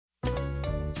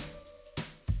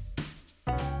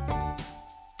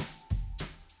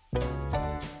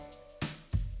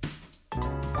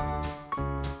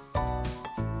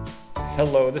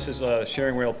Hello, this is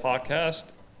Sharing Wheel Podcast,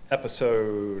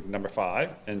 episode number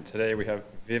 5, and today we have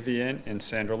Vivienne and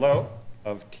Sandra Lowe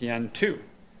of Tien2,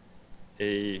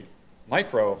 a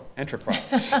micro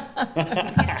enterprise.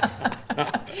 Yes,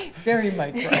 very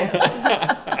micro.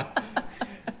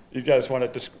 You guys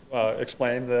want to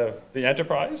explain the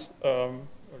enterprise, or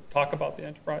talk about the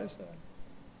enterprise?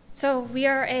 So we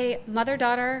are a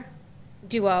mother-daughter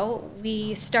duo.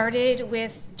 We started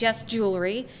with just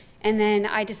jewelry, and then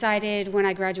I decided when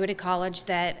I graduated college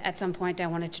that at some point I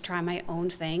wanted to try my own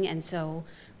thing, and so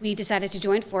we decided to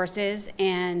join forces,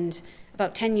 and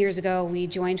about 10 years ago we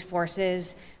joined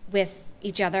forces with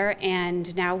each other,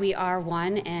 and now we are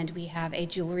one, and we have a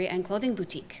jewelry and clothing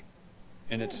boutique.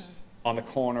 And it's on the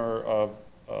corner of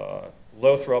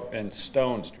Lothrop and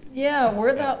Stone Street. Yeah,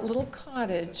 we're that little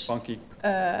cottage. Funky.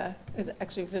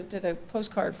 Actually, Viv did a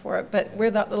postcard for it, but we're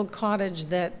that little cottage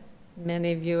that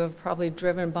many of you have probably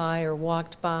driven by or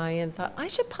walked by and thought, I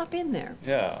should pop in there.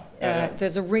 Yeah.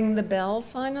 There's a ring the bell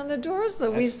sign on the door, so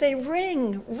we say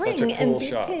ring, ring, and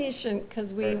be patient,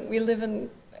 because we live in,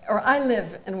 or I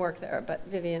live and work there, but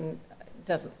Vivienne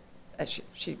doesn't.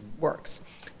 She works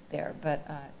there, but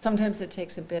sometimes it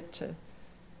takes a bit to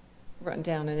run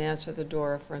down and answer the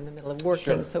door if we're in the middle of working,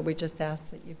 Sure. so we just ask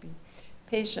that you be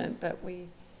patient, but we,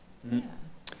 yeah.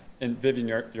 And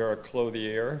Vivienne, you're a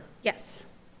clothier. Yes.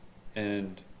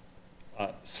 And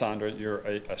Sandra, you're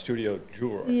a studio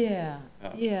jeweler. Yeah,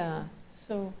 yeah.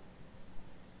 So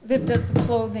Viv does the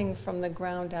clothing from the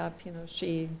ground up. You know,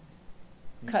 she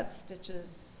cuts,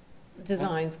 stitches,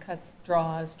 designs, cuts,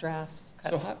 draws, drafts,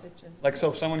 cuts, stitches. Like,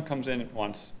 so if someone comes in and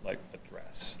wants, like, a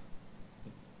dress,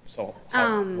 so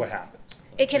what happens?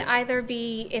 It can either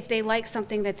be if they like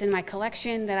something that's in my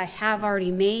collection that I have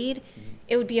already made,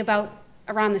 it would be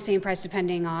around the same price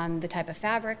depending on the type of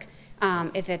fabric.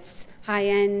 If it's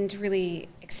high-end, really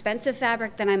expensive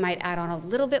fabric, then I might add on a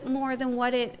little bit more than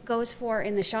what it goes for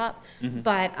in the shop.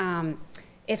 But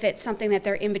if it's something that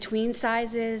they're in between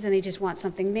sizes and they just want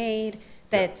something made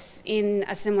that's in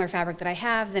a similar fabric that I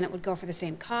have, then it would go for the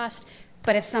same cost.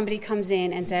 But if somebody comes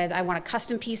in and says, I want a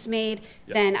custom piece made,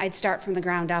 then I'd start from the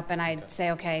ground up and I'd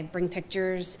say, okay, bring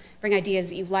pictures, bring ideas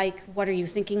that you like, what are you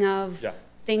thinking of,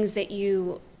 things that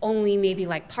you only maybe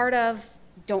like part of,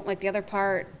 don't like the other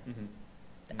part.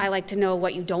 I like to know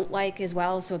what you don't like as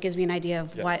well, so it gives me an idea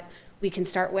of what we can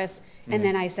start with. And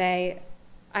then I say,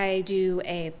 I do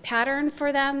a pattern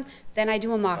for them, then I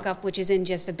do a mock-up, which is in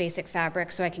just a basic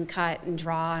fabric, so I can cut and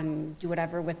draw and do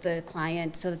whatever with the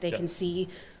client so that they can see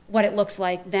what it looks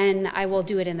like. Then I will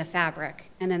do it in the fabric,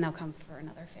 and then they'll come for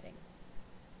another fitting.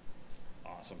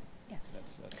 Awesome.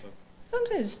 Yes. That's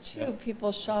Sometimes, too,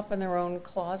 people shop in their own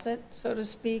closet, so to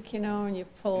speak, you know, and you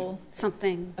pull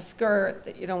something, a skirt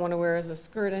that you don't want to wear as a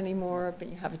skirt anymore, but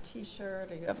you have a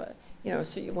T-shirt, or you have a, you know,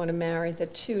 so you want to marry the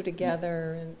two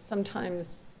together, and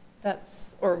sometimes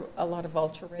that's, or a lot of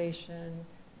alteration,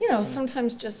 you know,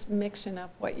 sometimes just mixing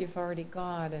up what you've already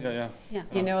got, and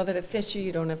you know that it fits you,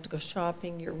 you don't have to go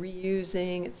shopping, you're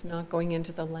reusing, it's not going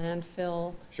into the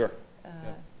landfill. Sure.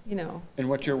 You know. And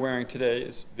what you're wearing today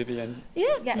is Vivienne?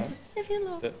 Yes. Vivienne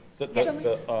Lowe.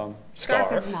 The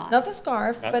scarf is not. Not the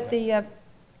scarf, but the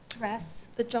dress.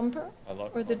 the jumper, I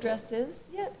love or the dress is.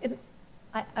 Yeah,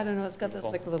 I don't know, it's got this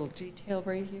like little detail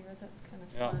right here, that's kind of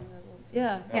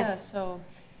fun. So,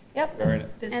 yep.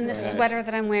 And the sweater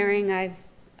that I'm wearing,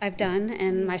 I've done,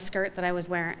 and my skirt that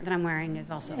I'm wearing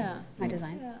is also my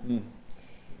design.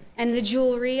 And the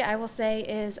jewelry, I will say,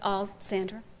 is all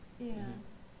Sandra. Yeah.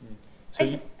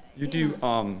 So you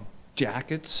do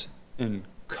jackets and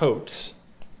coats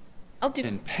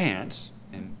and pants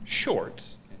and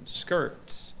shorts and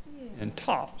skirts and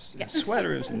tops and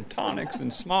sweaters and tonics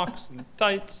and smocks and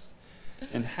tights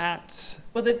and hats.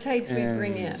 Well, the tights we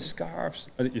bring in. Scarves.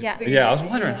 I was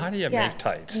wondering, how do you make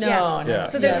tights? No.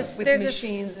 So there's a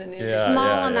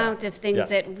small amount of things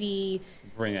that we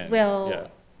will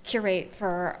curate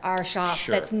for our shop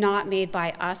that's not made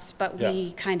by us, but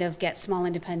we kind of get small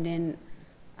independent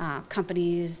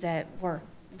companies that work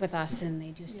with us, and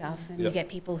they do stuff, and we get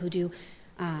people who do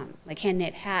like hand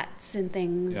knit hats and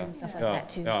things and stuff like that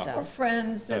too. So. Or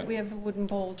friends that we have a wooden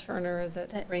bowl turner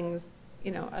that brings, you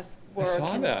know, us work. I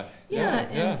saw that.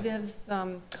 And Viv's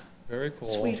very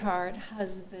cool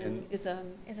husband is a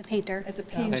painter.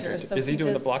 So is he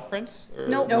doing the block prints? Or?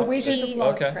 No, we do the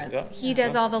block prints. He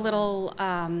does all the little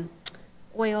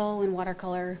oil and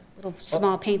watercolor, little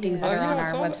small paintings that are on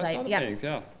our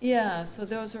website. Yeah, so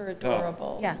those are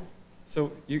adorable. Yeah.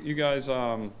 So you guys,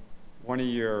 one of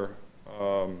your,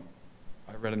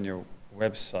 I read on your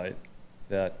website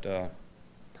that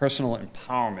personal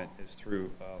empowerment is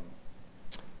through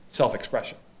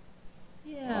self-expression.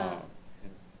 Yeah.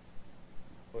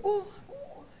 Well, Go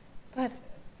ahead.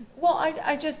 well,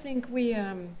 I just think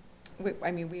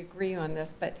I mean, we agree on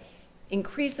this, but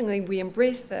increasingly we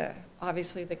embrace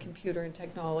obviously the computer and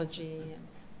technology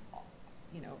and,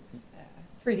 you know,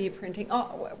 3D printing.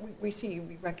 Oh,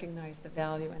 we recognize the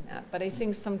value in that. But I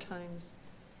think sometimes,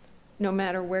 no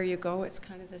matter where you go, it's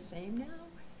kind of the same now.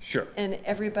 Sure. And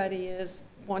everybody is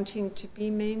wanting to be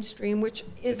mainstream, which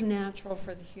is natural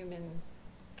for the human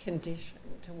condition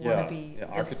to want to be the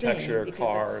architecture, same because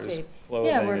cars, it's safe. clothing.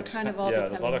 Yeah, we're kind of all there's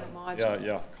a becoming lot of, homogenous.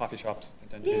 Yeah, coffee shops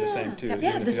tend to be the same too. Yeah,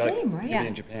 Even the if you like, same, right? maybe Yeah.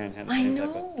 in Japan have the I same type know,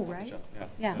 of coffee right? shop.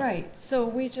 Yeah. Right, so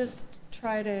we just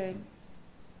try to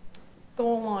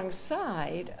go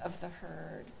alongside of the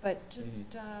herd, but just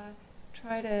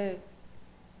try to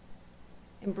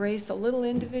embrace a little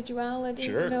individuality,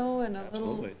 Sure, you know, and a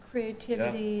absolutely. little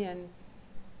creativity and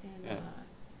Yeah.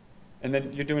 And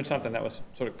then you're doing something that was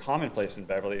sort of commonplace in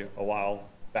Beverly a while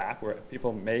back, where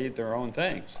people made their own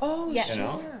things. oh, Yes. You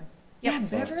know? sure. Yep. Yeah,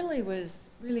 Beverly was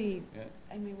really, Yeah.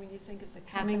 I mean, when you think of the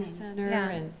Cumming Happening. Center Yeah.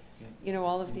 and, you know,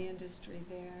 all of the industry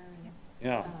there and,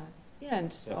 Yeah. yeah,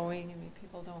 and sewing, I mean,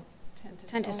 people don't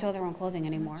tend to sew their own clothing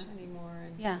anymore. much anymore.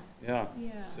 And, Yeah. Yeah.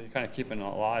 Yeah. So you're kind of keeping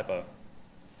alive a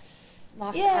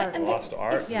Lost Yeah, art. and lost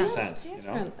art it in a feels sense, you know?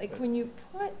 different. Like But- when you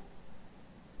put,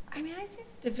 I mean, I say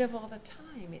that to Viv all the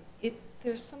time.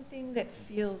 There's something that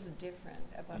feels different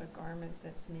about a garment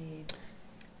that's made.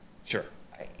 Sure.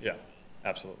 I- Yeah,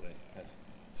 absolutely. Has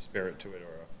spirit to it,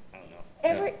 or I don't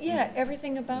know.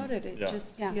 Everything about it. It Yeah.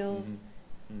 just Yeah. feels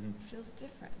Mhm. feels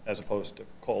different. As opposed to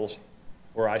Kohl's,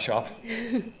 where I shop.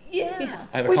 Yeah.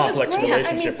 I have a Which is complex great. I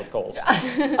relationship mean- with Kohl's.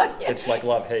 Yeah. It's like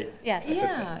love, hate. Yes. That's the thing,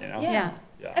 Yeah, you know? yeah.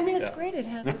 Yeah, I mean, it's yeah. great. It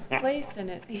has its place and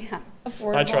it's Yeah.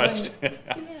 affordable. I trust. and-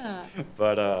 yeah.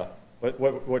 But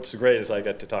what's great is I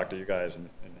get to talk to you guys and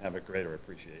have a greater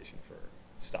appreciation for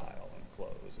style and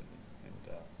clothes, and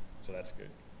so that's good.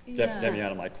 Yeah. Get me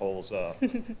out of my Kohl's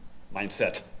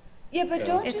mindset. Yeah, but Yeah.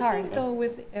 don't It's you hard. think though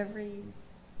with every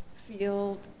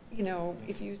field, you know,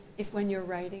 if when you're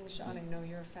writing, Sean, I know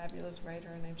you're a fabulous writer,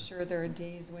 and I'm sure there are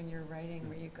days when you're writing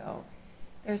where you go,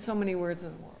 there's so many words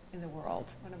in the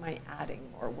world. What am I adding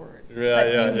more words?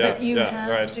 But you have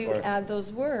right, to or- add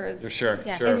those words. Sure,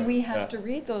 Yes. sure. And we have yeah. to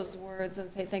read those words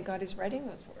and say, thank God he's writing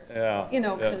those words. Yeah, You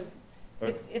know, yeah. because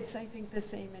Or- it's, I think, the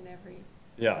same in every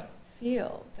Yeah.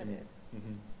 field that it.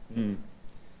 Mhm.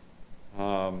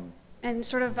 And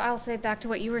sort of, I'll say back to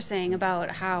what you were saying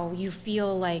about how you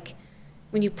feel like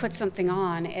when you put something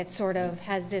on, it sort of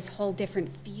has this whole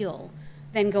different feel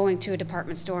than going to a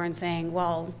department store and saying,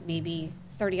 well, maybe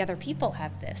 30 other people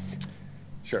have this.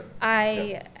 Sure.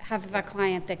 I have a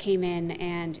client that came in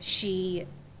and she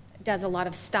does a lot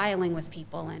of styling with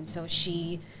people, and so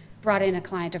she brought in a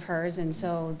client of hers, and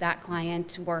so that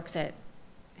client works at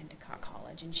Endicott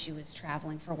College, and she was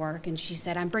traveling for work, and she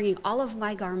said, I'm bringing all of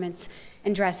my garments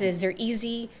and dresses. They're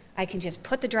easy. I can just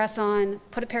put the dress on,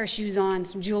 put a pair of shoes on,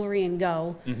 some jewelry, and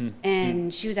go.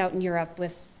 And she was out in Europe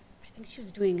with, I think she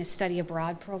was doing a study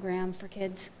abroad program for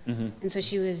kids, and so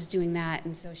she was doing that,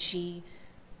 and so she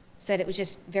said it was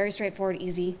just very straightforward,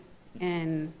 easy,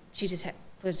 and she just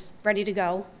was ready to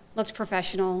go, looked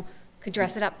professional, could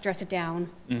dress it up, dress it down,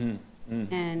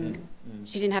 and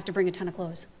she didn't have to bring a ton of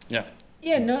clothes. Yeah.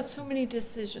 Yeah, not so many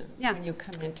decisions Yeah. when you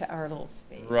come into our little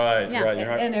space. Right, Yeah. right.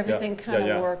 And everything kind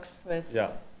of works. works with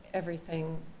Yeah.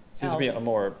 everything Seems else. to be a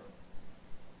more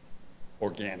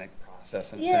organic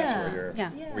process in a sense Yeah, where you're,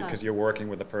 yeah. because you're working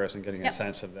with the person, getting a Yep.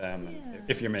 sense of them, and Yeah.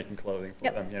 if you're making clothing for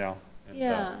Yep. them, you know. and,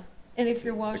 Yeah, and if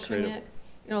you're the washing creative- it,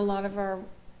 you know, a lot of our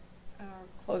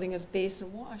clothing is base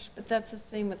and wash, but that's the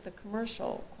same with the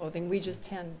commercial clothing. We just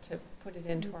tend to put it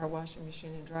into our washing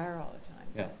machine and dryer all the time.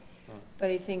 Yeah.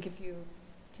 But I think if you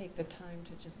take the time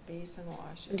to just base and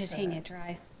wash it. And just hang it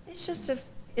dry. It's just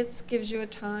it gives you a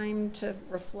time to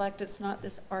reflect. It's not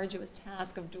this arduous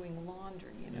task of doing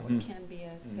laundry, you know. It can be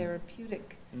a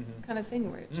therapeutic kind of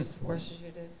thing where it just forces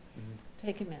you to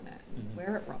take a minute and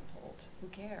wear it rumpled. Who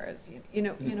cares? You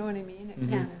know what I mean? It Mhm.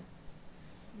 Yeah. kinda-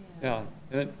 Yeah,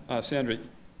 and then Sandra,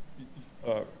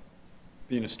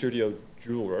 being a studio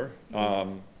jeweler,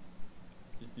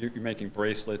 you're making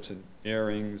bracelets and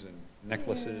earrings and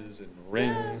necklaces and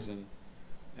rings,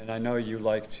 and I know you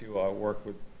like to work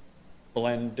with,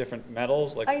 blend different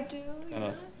metals, like I do,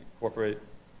 incorporate.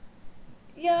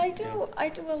 Yeah, I do. I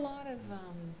do a lot of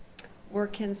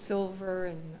work in silver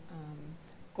and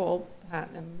gold,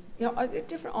 platinum, you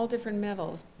know, all different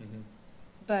metals.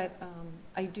 But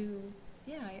I do,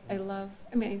 yeah, I love,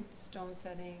 I mean, stone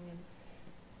setting and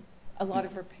a lot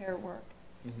of repair work.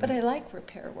 But I like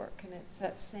repair work, and it's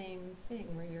that same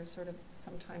thing where you're sort of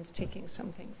sometimes taking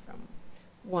something from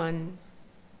one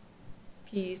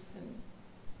piece and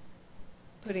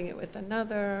putting it with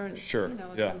another. And, Sure, you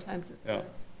know, yeah, sometimes it's yeah.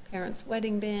 a parent's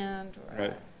wedding band or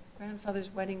Right. a grandfather's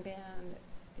wedding band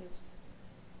is,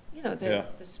 you know, Yeah.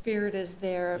 the spirit is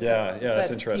there. Yeah, but, yeah, that's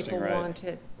but interesting, people right. want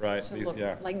it Right, to look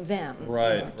yeah. like them. you know,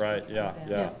 Right, to right, become yeah, them.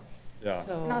 yeah, yeah.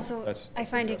 So, And also, That's I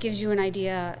find it gives you an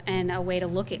idea and a way to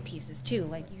look at pieces too.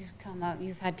 Like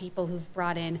you've had people who've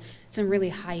brought in some really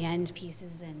high-end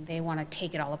pieces and they want to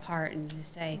take it all apart and you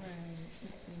say,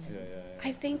 Yeah, yeah, yeah.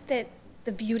 I think that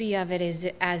the beauty of it is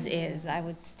as is. I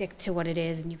would stick to what it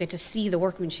is and you get to see the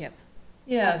workmanship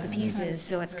yeah, of the pieces, sometimes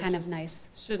so it's they're kind of just- nice.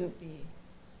 Shouldn't be.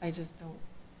 I just don't,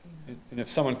 you know. And if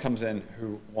someone comes in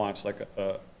who wants like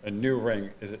a new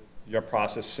ring, is it your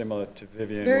process similar to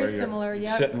Vivienne? Very where you're similar,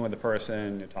 yeah. Sitting with the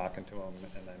person, you're talking to them,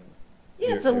 and then.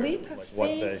 Yeah, it's a you're- leap of like what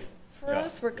they- faith for yeah,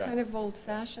 us. We're yeah. kind of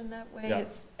old-fashioned that way. Yeah.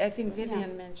 It's, I think Yeah.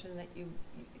 Vivienne mentioned that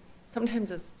sometimes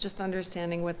it's just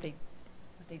understanding what they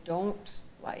don't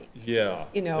like. Yeah.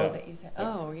 You know, yeah, that you say,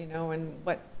 yeah. oh, you know, and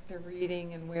what they're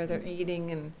reading and where they're eating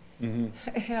and Mhm,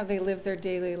 how they live their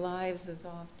daily lives is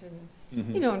often,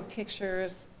 mhm. you know, and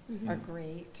pictures are Mhm.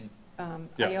 great.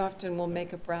 Yeah. I often will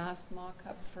make a brass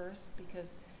mock-up first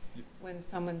because Y- when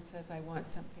someone says, I want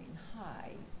something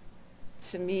high,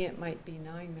 to me, it might be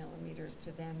 9 mm.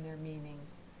 To them, they're meaning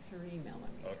 3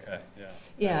 mm. Okay, yeah.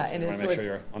 Yeah, So and you it's want to make sure always-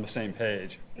 you're on the same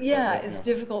page. Yeah, You it's know,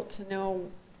 difficult to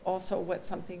know also what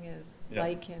something is Yeah.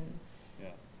 like in Yeah,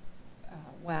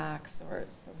 wax, or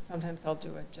so sometimes I'll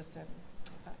do just a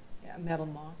metal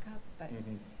mock-up,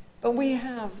 mhm, but we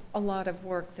have a lot of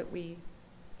work that we,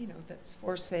 you know, that's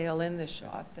for sale in the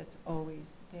shop that's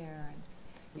always there. And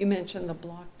you mentioned the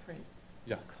block print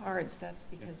yeah. cards, that's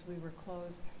because we were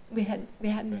closed. We hadn't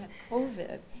had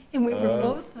COVID, and we were Oh.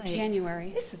 both like, January.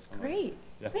 this is great.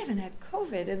 Yeah. We haven't had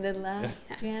COVID, and then last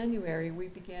January, we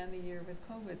began the year with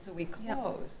COVID, so we Yep.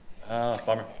 closed.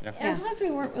 Bummer, yeah. And Yeah. plus,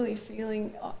 we weren't really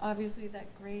feeling, obviously, that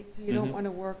great, so you don't Mhm. want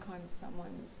to work on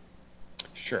someone's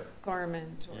Sure.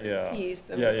 garment or Yeah. piece.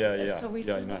 Yeah, yeah, yeah. So we Yeah,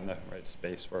 said, you're not in the right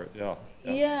space for it, yeah.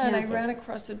 yeah, and I Yeah. ran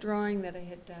across a drawing that I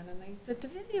had done, and I said to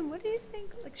Vivienne, what do you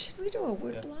think? Like, should we do a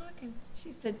wood Yeah. block? And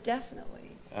she said,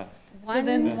 definitely. Ah, So One-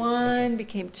 then Yeah. one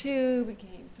became two,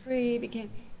 became three,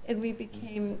 and we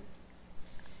became,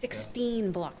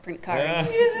 16 block print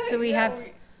cards. Yeah. So we Yeah,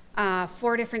 have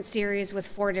 4 different series with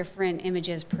 4 different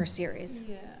images per series.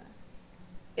 yeah.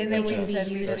 And And they then we can be said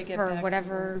we used gotta get for back to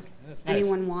whatever work. that's nice.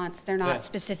 anyone wants. They're Yeah. not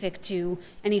specific to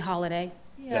any holiday.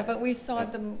 Yeah, Yeah. but we saw Yeah.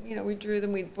 them, you know, we drew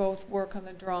them, we'd both work on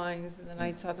the drawings, and then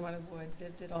I saw them on wood,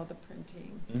 Viv did all the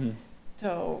printing. Mhm,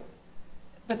 So,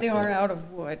 but they are out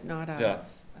of wood, not out Yeah. of,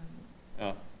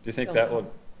 yeah. Do you think that Silicone.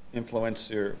 would influence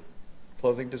your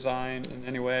clothing design in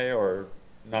any way, or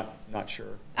not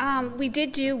sure? We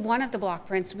did do one of the block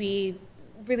prints. We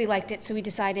really liked it, so we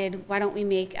decided, why don't we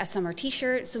make a summer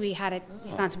T-shirt? So we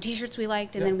found some T-shirts we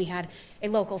liked, and Yeah. then we had a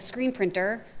local screen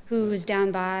printer who's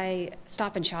down by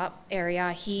Stop and Shop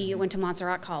area. He went to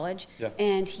Montserrat College, Yeah.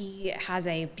 and he has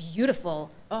a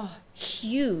beautiful, oh,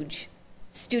 huge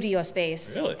studio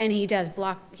space. Really? And he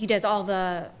does all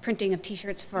the printing of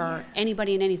T-shirts for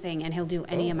anybody and anything, and he'll do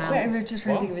any Oh, amount. wait, I'm just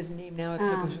trying to think Wow. of his name now,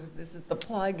 so this is the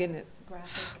plug, and it's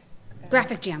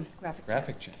Graphic Jam.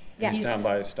 Graphic Jam. Yes. He's down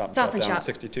by Stop Stop and and Shop down Shop. at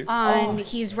 62?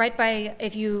 He's right by,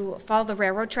 if you follow the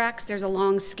railroad tracks, there's a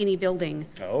long skinny building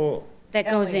Oh, that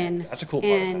goes Elliot. in. That's a cool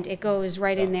part of And town. it goes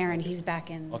right in Yeah. there, and he's back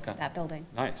in Okay. that building.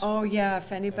 nice. Oh, yeah,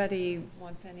 if anybody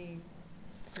wants any.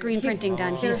 Screen he's- printing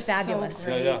done, Oh. they're he's so fabulous.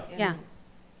 great, Yeah, and- Yeah.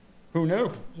 Who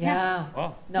knew? Yeah,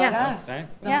 Wow. not Yeah. us, Thank-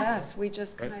 not Yeah. us, we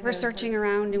just Right. kind of. We're searching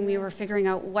around, and we were figuring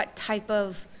out what type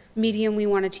of medium we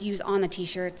wanted to use on the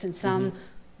T-shirts, and some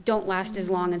don't last as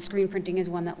long, and screen printing is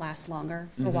one that lasts longer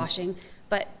for washing.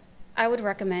 But I would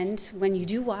recommend, when you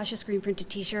do wash a screen printed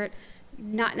T-shirt,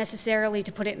 not necessarily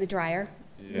to put it in the dryer.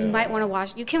 You Yeah. might want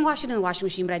to you can wash it in the washing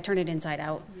machine, but I'd turn it inside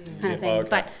out, kind Yeah, of thing. okay.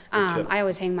 But Good tip. I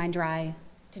always hang mine dry,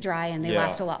 and they Yeah.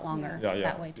 last a lot longer Yeah, yeah,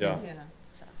 that way too. yeah. Yeah,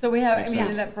 So- so we have, I Makes mean, sense.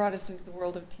 and that brought us into the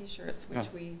world of T-shirts, which Yeah.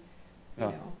 we, you Yeah.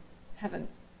 know, haven't,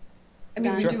 I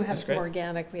mean, we Done. do Sure, have that's some great.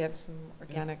 organic, we have some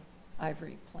organic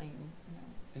ivory plain,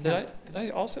 you know. And hemp. did I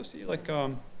also see like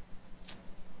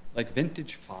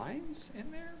vintage finds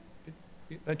in there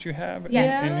that you have? in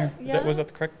Yes. your- was that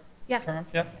the correct Yeah. term?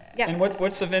 Yeah. Yeah. And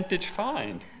what's a vintage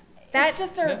find? It's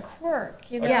just our Yeah. quirk,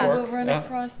 you A know, Yeah. we'll quirk, run yeah.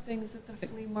 across things at the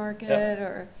flea market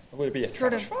or, Would it be a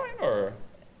Sort trash of- find or?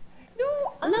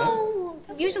 No,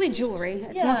 usually jewelry.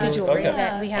 It's Yeah. mostly jewelry Okay.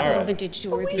 that we have All little right. vintage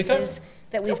jewelry we- pieces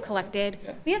that we've collected.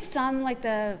 Yeah. We have some like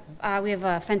we have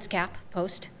a fence cap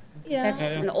post. yeah. That's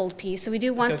Yeah, yeah. an old piece. So we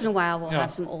do once Because- in a while. We'll yeah.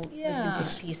 have some old Yeah.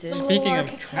 vintage pieces. Some Speaking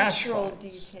little of trash architectural finds,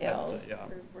 details yeah.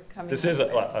 we're coming This up is with.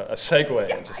 a segue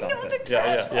Yeah, into I something. know the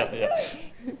Yeah, trash yeah, find,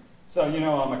 yeah. So, you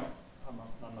know,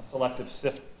 I'm a selective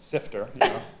sifter, you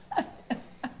know.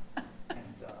 And,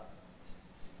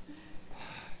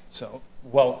 so,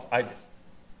 well, I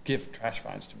give trash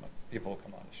finds to my people who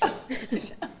come on the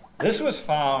show. This was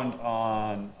found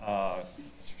on,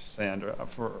 Sandra,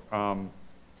 It's for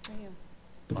you.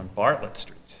 on Bartlett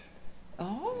Street.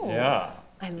 Oh. Yeah.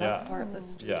 I love yeah, Bartlett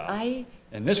Street. Yeah.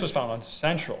 And this was found on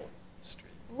Central Street.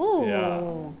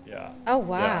 Ooh. Yeah. Oh,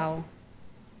 wow.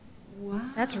 Wow.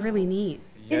 That's really neat.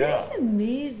 It Yeah. is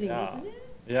amazing, Yeah. isn't it?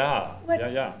 Yeah. What-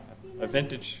 Yeah. you A know-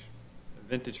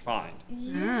 vintage find.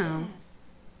 Yes.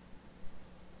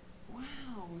 Wow,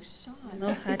 Sean.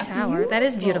 Lowe that's Tower. That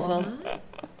is beautiful. huh?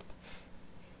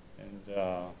 And,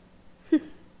 yeah.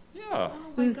 Oh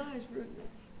my gosh,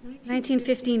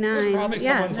 1959. It's probably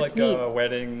Yeah, someone's that's like neat. a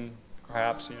wedding,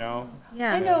 perhaps, you know.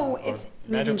 Yeah. I know, Or it's,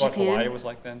 Made imagine in what Hawaii Japan. was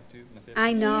like then, too, in the 50s.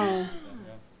 I know. Yeah.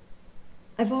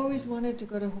 I've always wanted to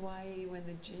go to Hawaii when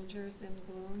the ginger's in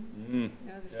bloom. Mm.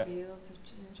 You know, the Yeah. fields of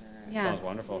ginger. Yeah. Sounds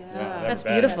wonderful. Yeah. Yeah. That's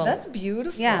bad. beautiful. That's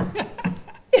beautiful. Yeah.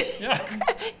 Yeah.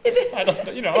 It is. I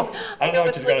don't, you know, I don't know what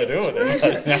it's you're gonna like do a with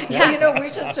treasure. it. Yeah, you know, we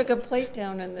just took a plate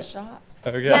down in the shop.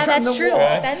 Okay. Yeah, From that's the true.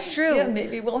 wall. That's true. Yeah,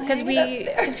 maybe we'll hang Because it up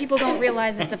there. because people don't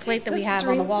realize that the plate that The we have on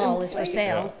the strings wall and is for plates. Yeah.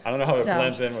 sale. I don't know how it So-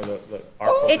 blends in with the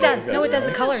Oh, artwork. It does. that you No, guys it does. are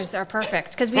The doing. colors are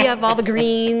perfect because we have all the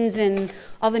greens and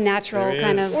all the natural There he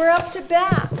kind is. of. We're up to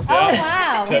bat. Oh,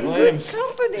 wow. Ted In good Williams.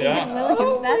 company. Yeah. Williams,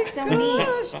 Oh that's my so neat.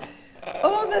 gosh.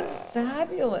 Oh, that's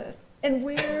fabulous. And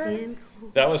where? Dan,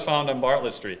 That was found on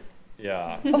Bartlett Street.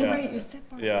 Yeah. Oh, yeah. right, you said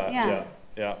Bartlett. Yeah, Yeah. yeah,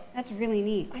 yeah. that's really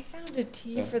neat. I found a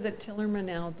tee So- for the Tillerman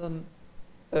album.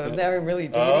 Yeah. Now I'm really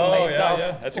dating Oh, yeah, myself.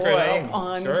 yeah. That's a great Boy, album.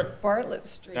 on Sure. Bartlett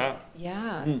Street. Yeah.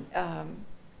 Yeah. Hmm.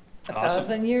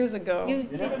 1,000 years ago. You You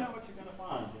did, never know what you're gonna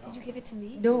find, you know? did you give it to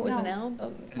me? No, it was an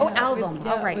album. Oh, Yeah, it album. was-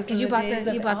 Oh, yeah, right. it was Because in you bought days the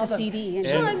of you bought the album. CD and And-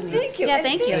 showed it Sean, to me. thank you. Yeah, and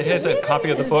thank you. Here's a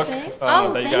copy of the book Thank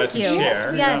Oh, that you thank guys can you.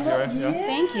 share. Yes. Yeah, yeah.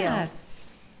 Thank you. Yes.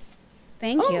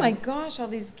 Thank you. Oh my gosh, all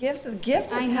these gifts. The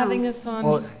gift I is know. having us on,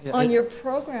 Well, yeah, on it- your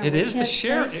program. It We is the can't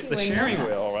share, thank the you sharing enough.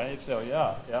 wheel, right? So,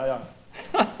 yeah.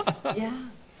 Yeah.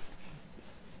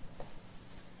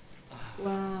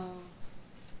 Wow.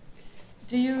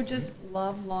 Do you just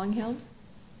love Long Hill?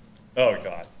 Oh,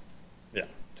 God. Yeah,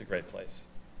 it's a great place.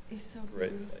 It's so Great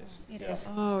beautiful. place. It Yeah. is.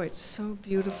 Oh, it's so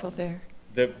beautiful there.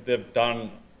 They've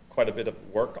done quite a bit of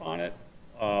work on it,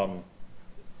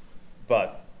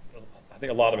 but I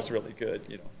think a lot of it's really good,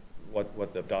 you know,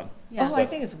 what they've done. Yeah. Oh, I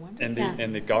think it's wonderful. And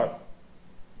Yeah.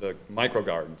 the micro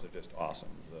gardens are just awesome.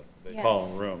 They call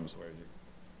Yes. them rooms where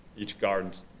each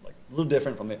garden's like a little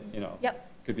different from the, you know. Yep.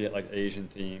 Could be like Asian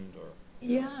themed or,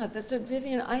 Yeah, that's a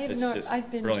Vivienne. I have It's not. just I've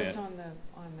been brilliant. just on the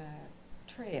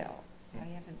trail, so I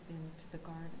haven't been to the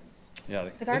gardens. yeah. The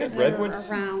they got gardens are redwoods,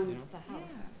 around you know. the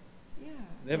house. Yeah.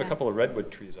 They have a Yeah. couple of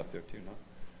redwood trees up there too,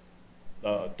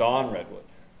 no? Dawn redwood,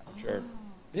 I'm sure.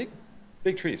 Oh,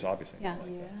 Big trees, obviously. Yeah. not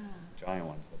like yeah. the giant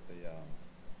ones, but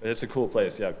it's a cool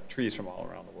place. You have trees from all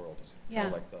around the world. It's kind Yeah.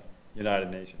 of like the United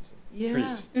Nations of Yeah.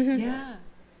 trees. Mhm. Yeah.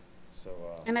 So.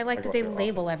 And I like go that up they there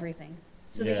label often. everything,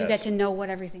 so that you get Yes. to know what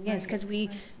everything is. Right, Because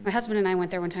right. my husband and I went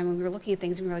there one time and we were looking at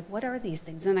things and we were like, what are these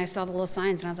things? And then I saw the little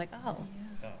signs and I was like, oh,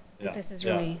 Yeah. Yeah, this is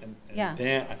yeah. really- And yeah.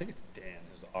 Dan, I think it's Dan,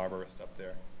 who's the arborist up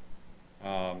there.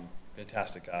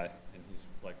 Fantastic guy, and he's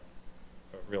like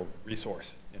a real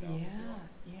resource, you know. Yeah.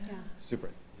 Yeah. yeah. Super.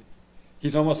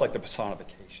 He's almost like the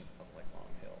personification of like Long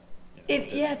Hill. You know,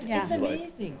 It, yeah, it's, Yeah. it's He, like,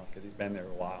 amazing. because he's been there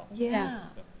a while. Yeah.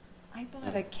 So, I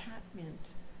bought a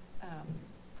catmint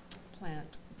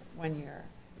plant one year,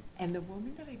 and the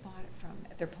woman that I bought it from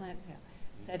at their plant sale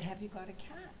said, "Have you got a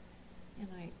cat?" And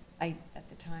I at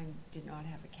the time did not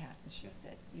have a cat, and she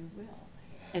said, "You will."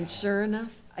 And sure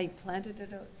enough, I planted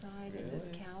it outside, and this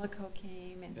Really? calico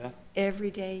came, and Yeah.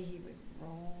 every day he would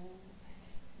roll,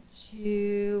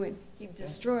 chew, and he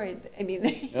destroyed. I mean,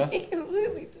 Yeah. he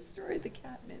completely destroyed the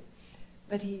catmint.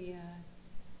 But he,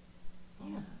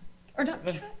 yeah, or not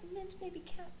Yeah. catmint, maybe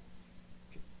catmint.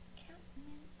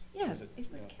 Yeah, Was it?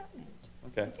 it was Yeah. catmint.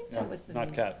 Okay. I think yeah. that was the Not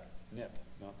name. catnip,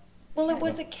 no. Well, it Catnip.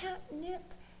 was a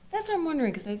catnip. That's what I'm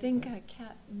wondering, because I think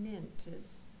catmint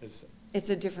is, it's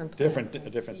a different plant. A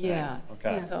different thing. Yeah.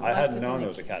 Okay. Yeah. So it I must hadn't have known been there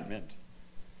a was a catmint,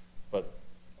 but,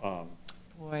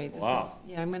 Boy, this is, Wow.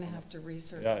 yeah, I'm gonna have to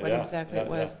research yeah, what yeah. exactly yeah, it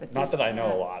was, yeah. but Not this that I know a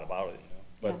cat- lot about it, you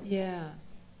know, but. Yeah.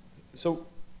 So,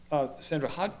 Sandra,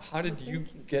 how did you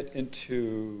Thank you. get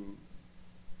into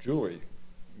jewelry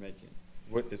making?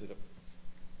 What, is it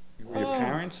were your Oh.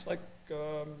 parents like,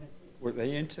 were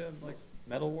they into like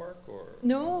metalwork or?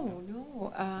 No,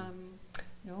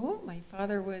 no, my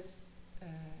father was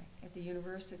at the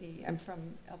university, I'm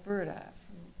from Alberta,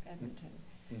 from Edmonton.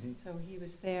 So he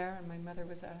was there, and my mother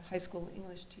was a high school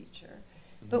English teacher.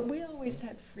 But we always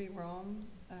had free roam.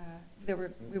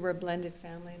 We were a blended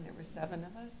family, and there were 7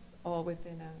 of us, all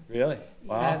within a... Really?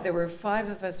 Wow. Yeah, there were 5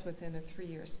 of us within a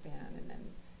 3-year span, and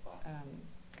then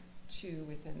 2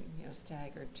 within,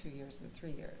 staggered 2 years and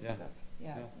 3 years. Yeah. So,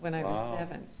 when I was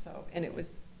 7, and it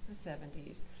was the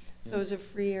 70s. So it was a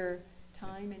freer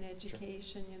time in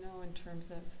education, in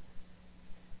terms of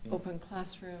open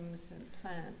classrooms and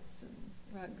plants and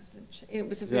rugs. And it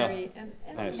was a very, and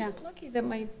nice. I was lucky that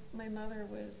my mother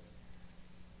was,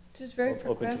 she was very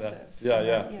progressive.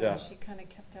 Yeah. She kind of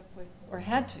kept up with, or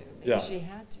had to, maybe she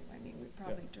had to. I mean, we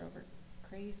probably drove her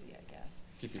crazy, I guess.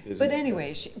 Keep you busy. But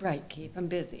anyway, keep them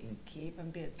busy,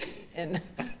 and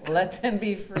let them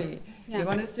be free. Yeah. You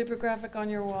want a super graphic on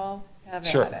your wall? Have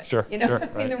Sure, at it. sure, I mean,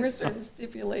 right. there were certain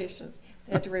stipulations.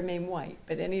 They had to remain white,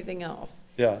 but anything else,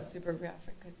 Yeah. super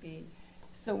graphic could be.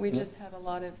 So we just had a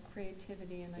lot of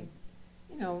creativity, and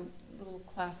little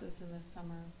classes in the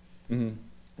summer.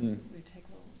 We'd take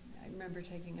I remember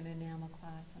taking an enamel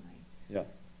class, and I thought,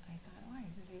 oh, I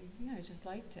really, I just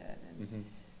liked it, and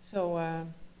so I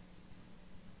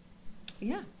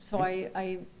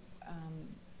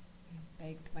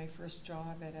begged my first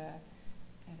job at a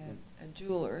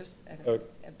jeweler's, at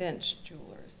a bench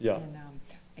jeweler's. Yeah.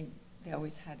 And they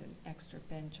always had an extra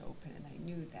bench open, and I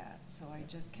knew that. So I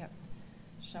just kept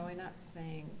showing up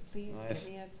saying, please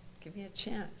give me a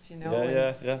chance,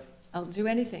 Yeah. I'll do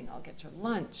anything. I'll get your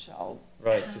lunch. I'll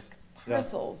Right, pack just-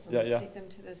 parcels and take them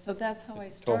to this. So that's how I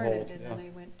started, and then I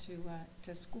went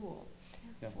to school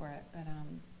for it. But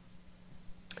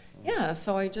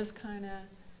so I just kind of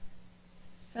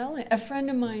fell in. A friend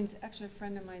of mine's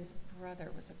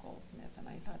brother was a goldsmith, and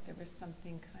I thought there was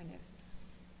something kind of,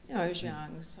 I was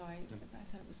young, so I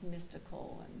thought it was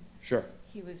mystical, and Sure.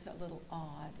 he was a little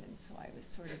odd, and so I was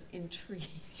sort of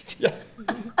intrigued. Yeah.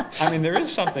 I mean, there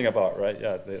is something about, right,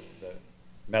 the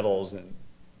metals and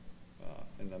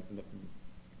the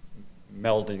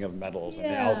melding of metals and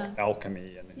the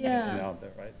alchemy and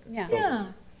right?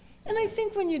 Yeah. And I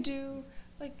think when you do,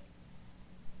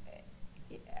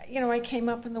 I came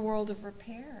up in the world of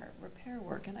repair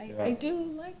work, and I do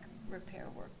like repair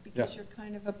work because you're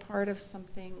kind of a part of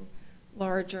something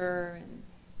larger, and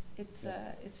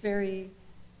it's very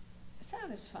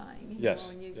satisfying,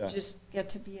 and you just get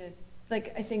to be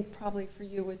I think probably for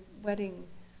you with wedding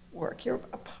work, you're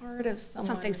a part of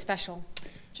Something special.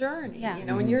 journey,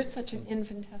 and you're such an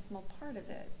infinitesimal part of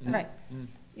it. Right.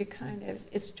 You kind of,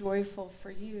 it's joyful for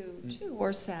you too,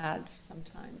 or sad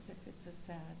sometimes if it's a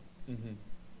sad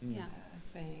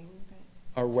thing.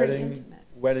 But Are it's very intimate.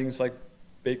 weddings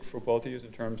big for both of you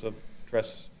in terms of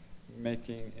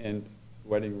dressmaking and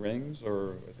wedding rings,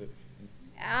 or is it?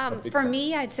 For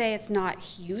me, I'd say it's not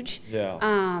huge. Yeah.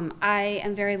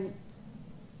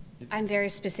 I'm very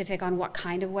specific on what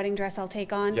kind of wedding dress I'll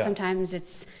take on. Yeah. Sometimes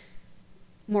it's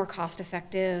more cost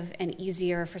effective and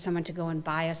easier for someone to go and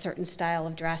buy a certain style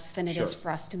of dress than it is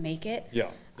for us to make it. Yeah.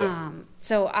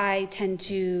 So I tend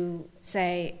to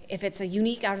say if it's a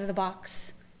unique out of the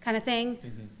box kind of thing,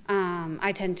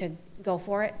 I tend to go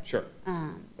for it. Sure.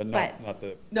 But not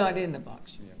the. Not in the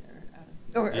box.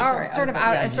 Or sort of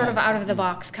out of the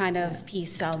box kind of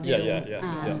piece I'll do.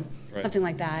 Right. Something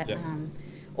like that. Yeah.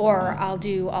 Or I'll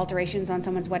do alterations on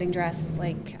someone's wedding dress.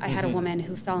 Like I had a woman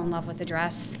who fell in love with the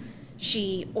dress.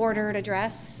 She ordered a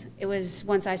dress. It was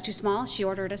one size too small. She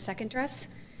ordered a second dress,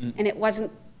 and it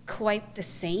wasn't quite the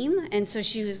same. And so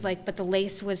she was like, but the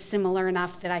lace was similar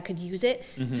enough that I could use it.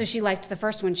 So she liked the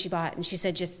first one she bought, and she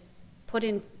said, just put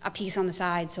in a piece on the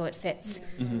side so it fits,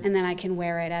 and then I can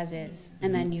wear it as is.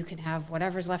 And then you can have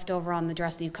whatever's left over on the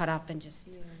dress that you cut up and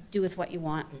just do with what you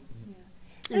want.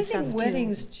 I think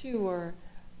weddings too are,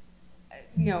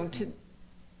 to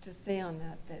stay on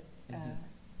that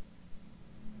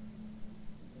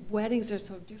weddings are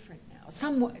so different now.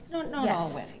 Not all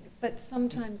weddings, but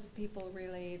sometimes people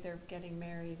really, they're getting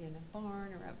married in a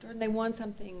barn or outdoor, and they want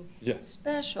something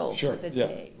special for the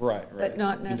day. Right. But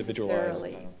not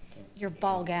necessarily your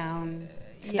ball gown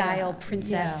style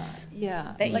princess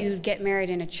that you'd get married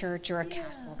in a church or a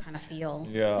castle kind of feel.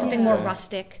 Something more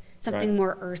rustic, something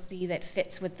more earthy that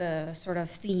fits with the sort of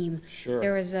theme. Sure.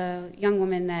 There was a young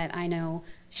woman that I know,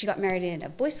 she got married in a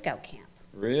Boy Scout camp.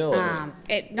 Really?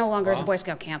 It no longer is a Boy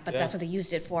Scout camp, but that's what they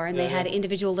used it for. And they had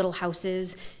individual little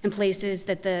houses and places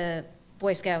that the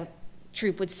Boy Scout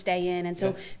troop would stay in. And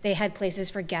so they had places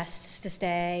for guests to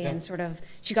stay and sort of,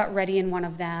 she got ready in one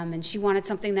of them, and she wanted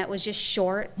something that was just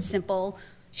short, simple.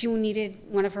 She needed,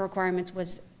 one of her requirements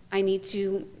was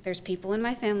there's people in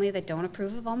my family that don't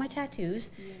approve of all my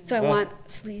tattoos, so I want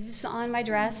sleeves on my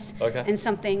dress and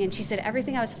something. And she said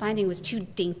everything I was finding was too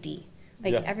dainty.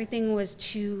 Like everything was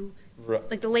too,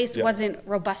 like the lace wasn't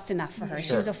robust enough for her.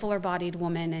 She was a fuller-bodied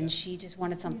woman, and she just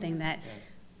wanted something that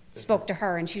spoke to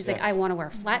her. And she was like, I want to wear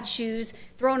flat shoes,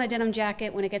 throw on a denim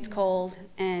jacket when it gets cold,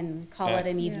 and call it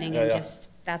an evening, and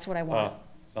just, that's what I want.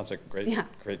 Sounds like a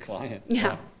great client.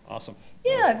 Yeah. Awesome.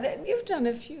 Yeah, you've done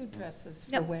a few dresses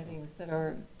for weddings that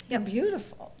are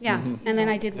beautiful. Yeah, and then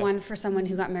I did one for someone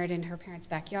who got married in her parents'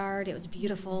 backyard. It was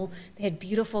beautiful. They had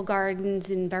beautiful gardens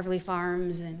in Beverly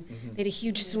Farms, and they had a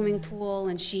huge swimming pool,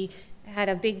 and she had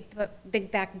a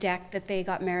big back deck that they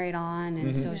got married on,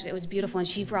 and so it was beautiful. And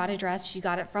she brought a dress. She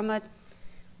got it from a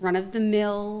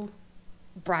run-of-the-mill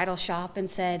bridal shop and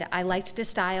said, I liked this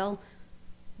style,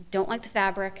 don't like the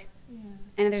fabric,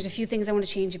 and there's a few things I want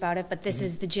to change about it, but this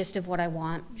is the gist of what I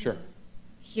want. Sure.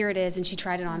 Here it is. And she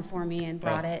tried it on for me and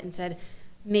brought it and said,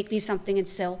 make me something in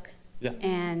silk,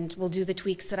 and we'll do the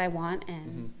tweaks that I want.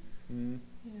 And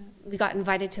we got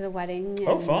invited to the wedding. And,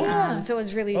 oh, fun. So it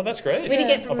was really... Oh, that's great. We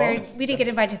didn't get married. We didn't get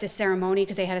invited to the ceremony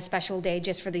because they had a special day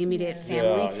just for the immediate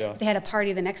family. They had a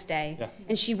party the next day,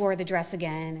 and she wore the dress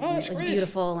again, and it was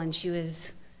beautiful, and she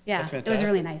was... Yeah, it was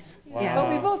really nice. Wow. Yeah. But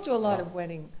we both do a lot of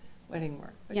wedding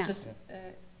work, but just,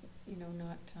 you know,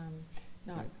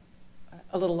 not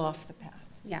a little off the path.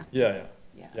 Yeah.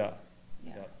 Yeah.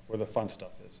 Where the fun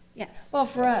stuff is. Yes. Well,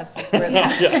 for us, it's where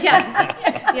the,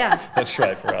 Yeah. That's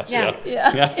right, for us. Yeah.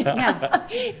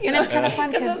 And it's kind of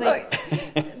fun because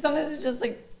sometimes it's just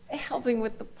like helping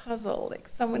with the puzzle. Like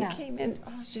someone came in,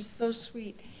 oh, she's so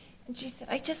sweet, and she said,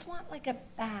 I just want like a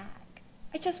bag.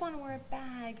 I just want to wear a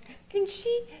bag. Can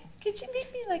she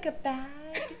make me like a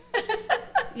bag?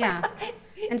 Yeah.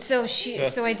 And so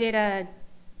so I did a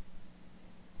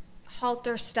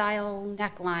halter style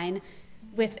neckline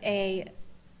with a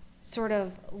sort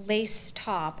of lace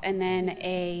top and then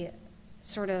a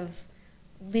sort of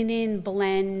linen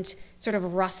blend, sort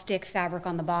of rustic fabric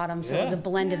on the bottom. So it was a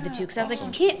blend of the two. Because I was like, you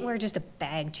can't wear just a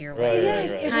bag to your wedding.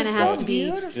 It kind of has to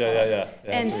be beautiful.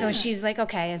 And so she's like,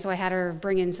 okay. And so I had her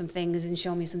bring in some things and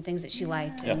show me some things that she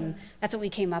liked, and that's what we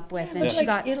came up with. And she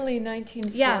got Italy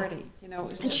 1940. You know, it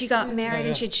was and she got married,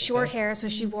 and she had short hair, so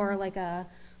she wore like a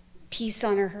piece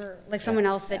on her like someone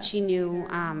else that she knew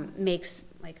makes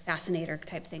like fascinator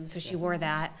type things. So she wore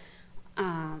that.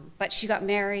 But she got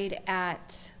married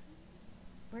at,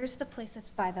 where's the place that's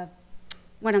by the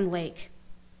Wenham Lake?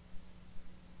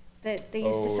 That they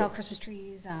used to sell Christmas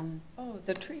trees.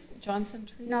 The tree, Johnson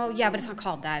tree? No, yeah, but it's not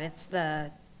called that. It's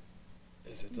the...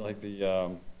 Is it like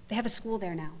the... They have a school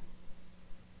there now.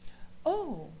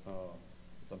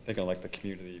 I'm thinking like the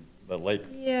community, the lake.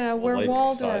 Yeah, where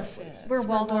Waldorf is. Where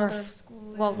Waldorf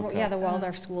School is. Well, the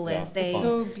Waldorf School is. They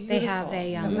so beautiful. They have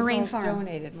a marine farm.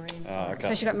 Donated marine farm.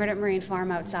 So she got married at marine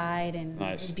farm outside, and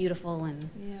it was beautiful. And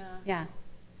yeah.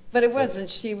 But it wasn't.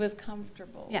 She was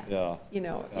comfortable. Yeah. You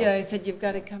know. Yeah. I said you've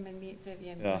got to come and meet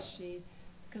Vivienne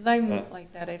because I'm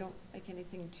like that. I don't like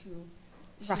anything too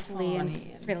roughly and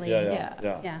frilly. Yeah.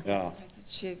 So I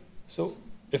said So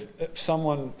if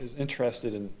someone is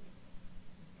interested in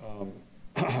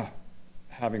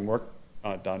having work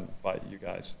done by you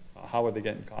guys, how would they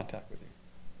get in contact with you?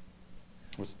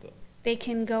 They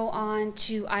can go on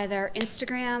to either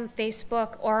Instagram,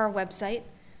 Facebook, or our website.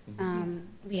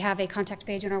 We have a contact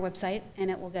page on our website,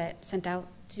 and it will get sent out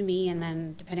to me, and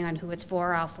then depending on who it's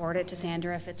for, I'll forward it to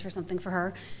Sandra if it's for something for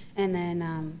her. And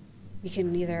then we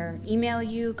can either email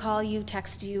you, call you,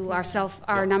 text you.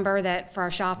 Our number that for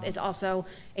our shop is also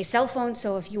a cell phone,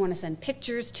 so if you want to send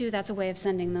pictures too, that's a way of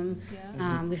sending them.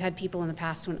 We've had people in the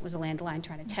past when it was a landline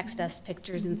trying to text us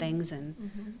pictures and things, and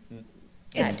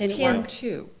it's didn't work.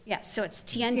 Tien2. Yes, so it's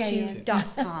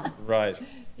Tien2.com. Right.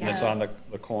 And it's on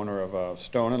the corner of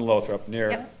Stone and Lothrop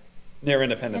near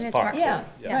Independence Park. Yeah,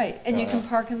 right. And you can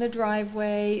park in the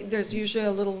driveway. There's usually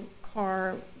a little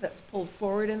car that's pulled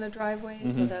forward in the driveway,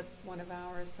 so that's one of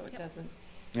ours, so it doesn't,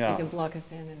 you can block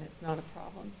us in and it's not a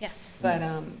problem. Yes. But,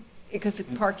 because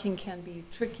parking can be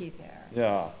tricky there.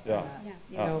 Yeah.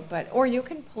 You know, or you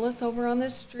can pull us over on the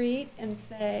street and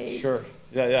say. Sure.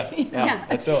 Yeah.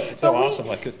 It's so awesome.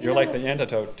 Like you're like the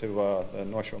antidote to the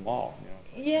North Shore Mall. You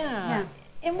know? Yeah.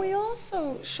 And we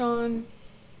also, Sean,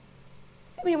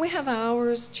 I mean, we have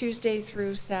hours Tuesday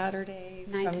through Saturday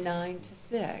from 9 to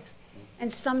 6.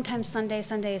 And sometimes Sunday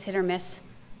is hit or miss.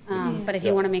 But if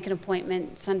you want to make an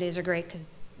appointment, Sundays are great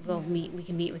because we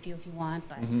can meet with you if you want,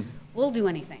 but we'll do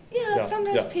anything.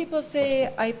 Sometimes people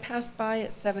say, I pass by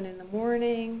at 7 in the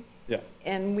morning.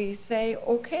 And we say,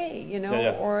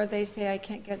 okay, or they say, I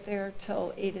can't get there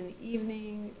till 8 in the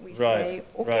evening. We say,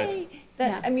 okay,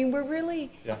 That, Yeah. I mean, we're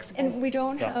really, Yeah. and we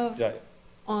don't Yeah, have yeah.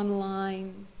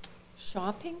 online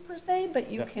shopping per se, but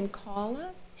you Yeah. can call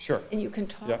us. Sure. And you can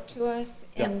Yeah. talk to us,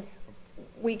 Yeah. and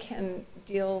we can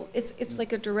deal, it's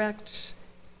like a direct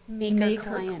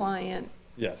Maker-client. maker-client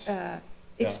Yes.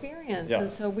 experience. Yeah.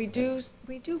 And so we do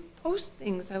post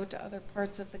things out to other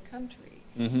parts of the country.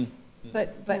 Mm-hmm.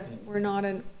 But we're not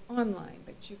an online,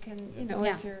 but you can, you know,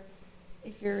 Yeah.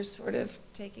 if you're sort of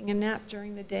taking a nap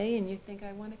during the day and you think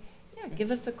I want to,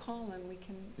 give us a call and we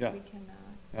can, Yeah.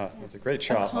 yeah, It's a great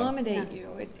shop. accommodate Yeah.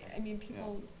 you. I mean,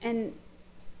 people, And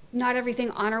not everything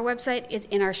on our website is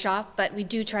in our shop, but we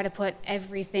do try to put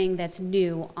everything that's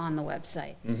new on the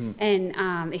website. Mm-hmm.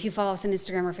 And if you follow us on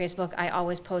Instagram or Facebook, I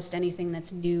always post anything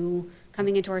that's new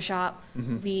coming into our shop.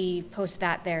 Mm-hmm. We post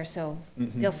that there, so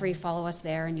feel free to follow us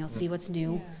there and you'll see what's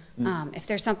new. Yeah. If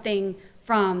there's something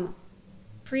from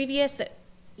previous that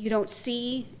you don't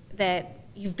see, that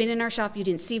you've been in our shop, you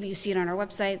didn't see, but you see it on our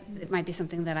website, it might be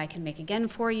something that I can make again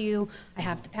for you. I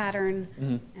have the pattern,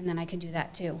 and then I can do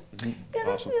that too. yeah,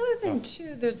 that's the other thing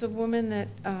too. There's a woman that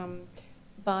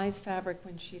buys fabric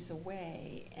when she's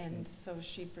away, and so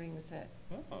she brings it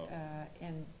Oh.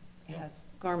 and has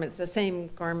garments, the same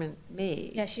garment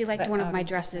made. Yeah, she liked but one of out my of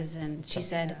dresses, and she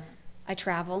said, Yeah. I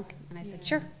travel, and I said, Yeah.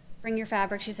 sure, bring your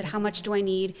fabric. She said, how much do I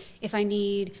need? If I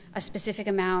need a specific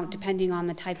amount, depending on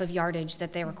the type of yardage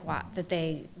that they require, that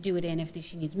they do it in, if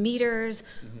she needs meters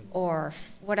or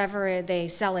whatever they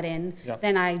sell it in, Yeah.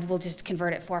 then I will just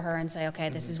convert it for her and say, okay,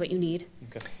 this is what you need.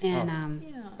 Okay. And,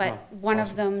 Yeah. but Oh, one awesome.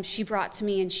 of them she brought to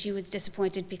me, and she was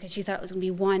disappointed because she thought it was gonna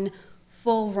be one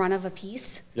full run of a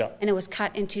piece. Yeah. And it was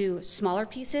cut into smaller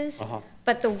pieces. Uh-huh.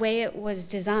 But the way it was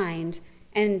designed,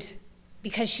 and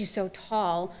because she's so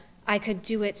tall, I could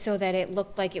do it so that it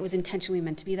looked like it was intentionally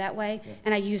meant to be that way. Yeah.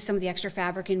 And I used some of the extra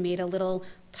fabric and made a little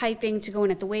piping to go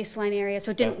in at the waistline area, so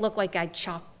it didn't Yeah. look like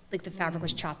like the fabric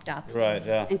was chopped up. Right,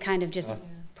 yeah. And kind of just Yeah.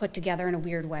 put together in a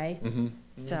weird way. Mm-hmm.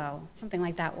 So, something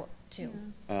like that too.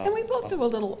 Yeah. And we both do a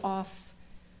little off,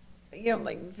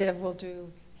 like Viv will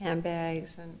do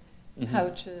handbags and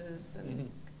pouches and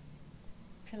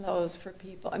pillows for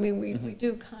people. I mean, we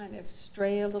do kind of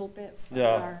stray a little bit from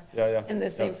our, Yeah. and the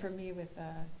same Yeah. for me with,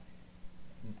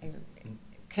 I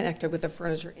connected with the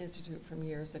Furniture Institute from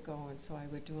years ago, and so I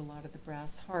would do a lot of the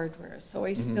brass hardware. So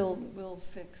I still will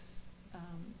fix,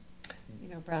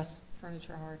 brass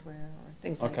furniture hardware or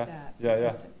things like Okay. that. Yeah.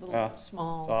 Just like little Yeah.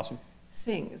 small It's awesome.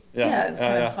 things. Yeah. It's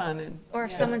kind Yeah. of fun. And Or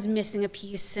if yeah. someone's missing a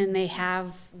piece and they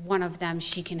have one of them,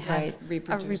 she can have Right,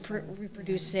 reproduce them.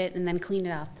 reproduce it and then clean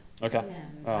it up. Okay.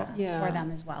 And, Oh. Yeah. for them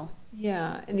as well.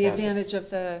 Yeah, and the Yeah. advantage of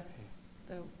the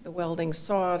welding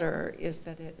solder is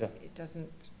that Yeah. it doesn't,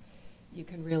 you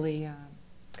can really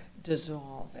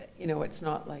dissolve it. It's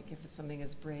not like if something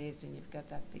is brazed and you've got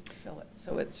that big fillet.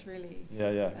 So it's really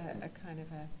Yeah. a kind of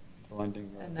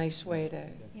Blending. a nice way to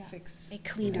Yeah. fix. A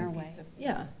cleaner piece way. of-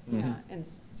 Yeah, Mhm. yeah, and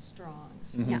strong.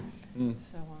 So, Mhm. Yeah. Mm.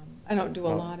 so, I don't do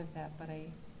a Oh. lot of that, but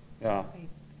I Yeah.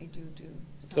 do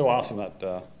It's some. so awesome that,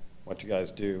 what you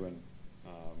guys do and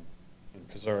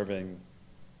preserving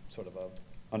sort of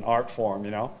an art form,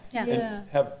 you know? Yeah. And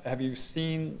have you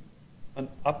seen an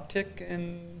uptick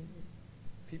in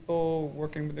people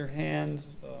working with their hands?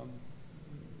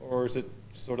 Or is it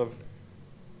sort of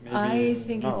maybe? I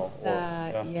think no, it's, or-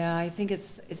 yeah. yeah, I think it's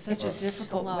such It's a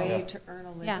difficult slow. way Yeah. to earn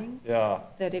a Yeah. living. Yeah.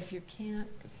 That if you can't,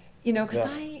 because Yeah.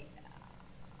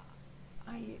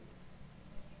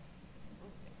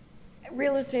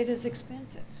 real estate is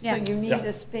expensive. So Yeah. you need Yeah.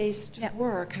 a space to Yeah.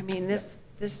 work. I mean, this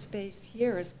space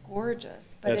here is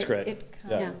gorgeous, but That's great. it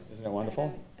Yeah. comes. Isn't it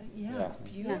wonderful? Yeah, Yeah. it's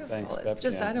beautiful. Thanks, It's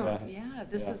just, BevCam. I don't, Yeah.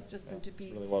 this Yeah. is just Yeah. to be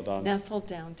It's really well done. nestled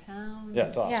downtown. Yeah,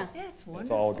 it's awesome. Yeah. Yeah, it's wonderful.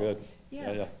 It's all good.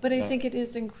 Yeah, but I yeah. think it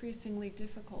is increasingly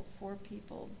difficult for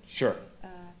people Sure.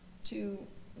 to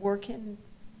work in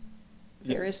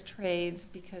Yeah. various trades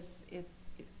because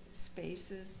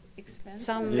space is expensive.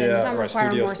 Some Yeah, some or require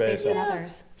studio more space than space.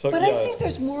 others. So, But yeah, I think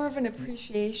there's more of an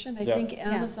appreciation. I Yeah. think Yeah.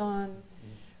 Amazon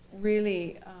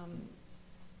really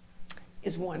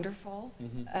is wonderful,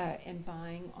 Mhm. and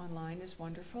buying online is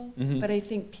wonderful. Mhm. But I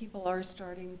think people are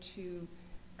starting to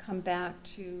come back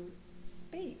to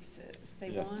spaces. They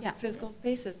Yeah. want Yeah. physical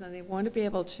spaces, and they want to be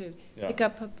able to Yeah. pick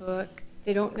up a book.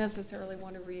 They don't necessarily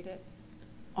want to read it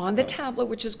on the Right. tablet,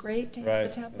 which is great to have Right.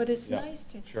 the tablet, but it's Yeah. nice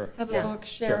to Sure. have a Yeah. book,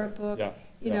 share Sure. a book, Yeah.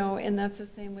 you Yeah. know, and that's the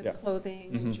same with Yeah.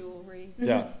 clothing Mhm. and jewelry.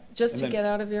 Yeah. Just And to then- get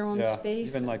out of your own yeah,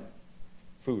 space. Even like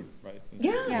food, right?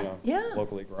 Yeah, Yeah. You know, yeah.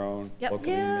 Locally grown, Yep.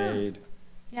 locally Yeah. made. Yeah.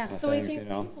 Yeah. So I things, think you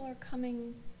know. people are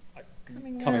coming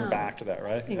Coming around. back to that,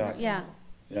 right? I think Yeah. so. Yeah.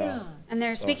 Yeah. And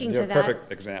they're So speaking you're to a that.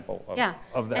 perfect example Yeah.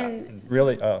 of that. And- And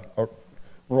really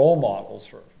role models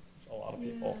for a lot lot of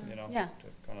people, Yeah. you know, Yeah.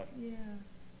 to kind of Yeah.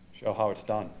 show how it's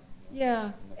done.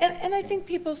 Yeah, and I think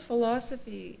people's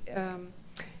philosophy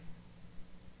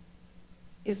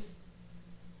is,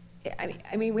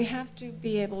 I mean, we have to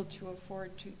be able to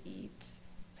afford to eat,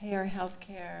 pay our health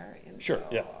care, and Sure,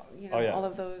 yeah. you Oh, know, yeah. all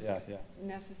of those Yeah, yeah.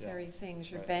 necessary things.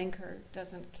 Your Right. banker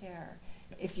doesn't care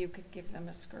Yeah. if you could give them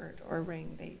a skirt or a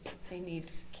ring. They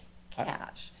need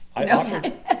cash. I you know?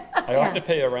 offered, I offered to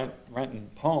pay a rent in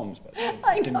homes, but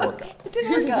I it didn't know. work out. It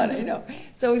didn't work out, I know.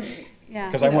 So, Yeah.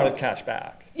 Because you I know. wanted cash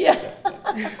back. yeah.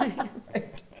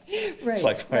 Right. It's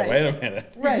like, right. wait a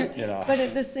minute. Right. You know, But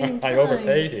at the same time. I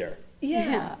overpaid here. Yeah.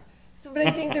 Yeah. So, but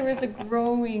I think there is a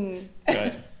growing,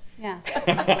 Right. Yeah.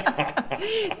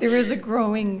 there is a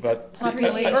growing But-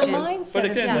 population or Appreciation. mindset But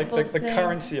of again, people the saying,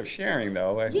 currency of sharing,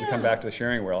 though, we come Yeah. back to the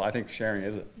sharing world. I think sharing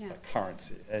is a Yeah.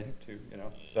 currency, too, you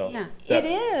know. So Yeah. that- It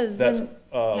is, That's, and-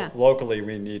 Yeah. locally,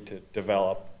 we need to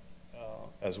develop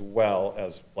as well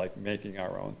as like making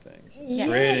our own things, Yes.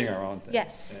 creating our own things.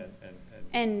 Yes. And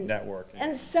And- networking.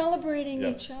 and celebrating Yeah.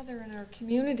 each other in our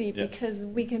community, Yeah. because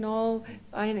we can all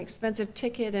buy an expensive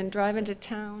ticket and drive into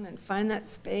town and find that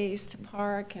space to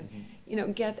park and, Mhm. you know,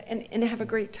 and have a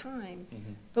great time.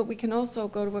 Mhm. But we can also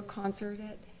go to a concert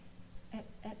at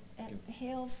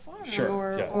Hale Farm, Sure,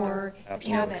 or, yeah. or, you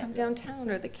know, Cabot. come downtown,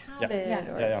 or the Cabot,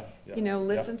 Yeah. or, Yeah, you know, yeah.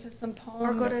 listen to some poems.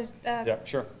 Or go to Yeah,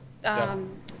 sure. Yeah.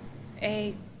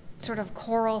 a sort of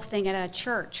choral thing at a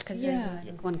church, because there's, Yeah. I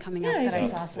think, one coming Yeah, up I that I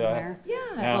think- saw Yeah. somewhere.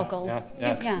 Yeah. Local.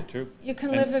 Yeah. True. You can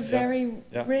And- live a yeah, very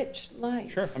yeah. rich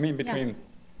life. Sure, I mean, between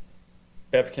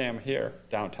BevCam here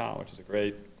downtown, which is a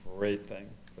great thing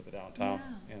for the downtown,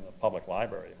 Yeah. and the public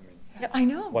library, I mean, Yep. I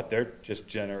know. what they're just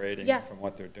generating Yeah. from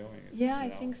what they're doing. Is, Yeah, you I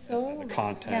know, think and so. the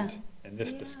content and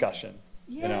this Yeah. discussion,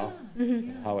 you Yeah. know, Mhm.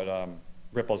 Yeah. how it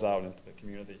ripples out into the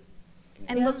community.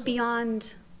 And Yeah. look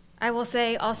beyond, I will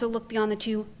say, also look beyond the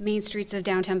two main streets of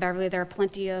downtown Beverly. There are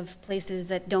plenty of places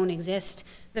that don't exist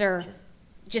that are Sure.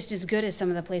 just as good as some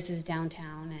of the places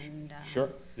downtown, and Sure,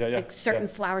 yeah, yeah. like certain yeah,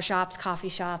 flower shops, coffee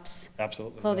shops,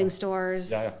 absolutely. clothing yeah.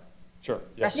 stores. Yeah, yeah, sure.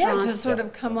 Yeah. Restaurants. Yeah, to Restaurants. sort Yeah.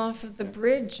 of come off of the Yeah.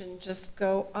 bridge and just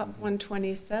go up Mhm.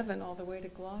 127 all the way to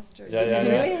Gloucester. Yeah, You yeah, can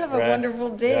yeah. really have a Right. wonderful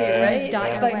day, Yeah, yeah. right? Just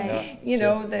dot your Like, way. you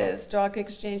know, Sure. the Stock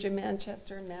Exchange in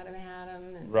Manchester, Madam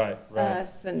Adam, and Right, right.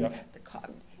 us, and Yep. the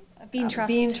Bean Trust.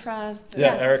 Bean Trust.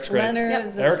 Yeah, and Eric's great.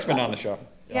 Leonard's. and- Eric's been on the show.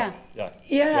 Yeah. Yeah.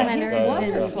 Yeah, Leonard's he's and-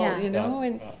 wonderful, yeah. you know,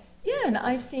 and, yeah. yeah, and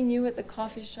I've seen you at the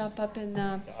coffee shop up in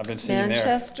I've been seeing there.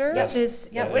 Manchester. Yes. This,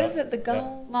 Yeah, what yeah. is it, the Yeah.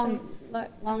 Gull? Long-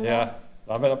 Long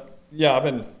Yeah, I've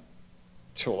been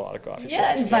to a lot of coffee shops.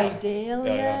 Yeah, and Yeah.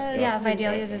 Vidalia's. Yeah, and-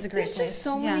 Vidalia's is a great There's place. just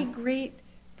so Yeah. many great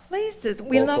places.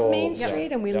 We love Main Local, Street,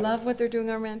 yeah, and we yeah. love what they're doing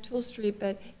around Tool Street,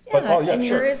 but But, yeah, oh, yeah, I mean,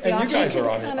 sure. there is the And you guys option. are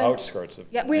on the Kinda- outskirts of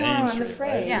Yep. we Main are on the Street, fray.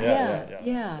 right? Yeah.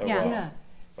 Yeah, So, yeah.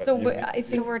 but So, you- but I So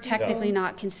think, we're technically Yeah.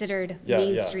 not considered Yeah,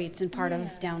 main yeah. streets and part Yeah.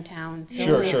 of downtown. So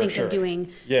Sure, when they sure, think sure. of doing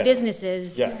Yeah.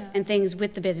 businesses Yeah. and things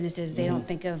with the businesses, they Mhm. don't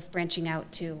think of branching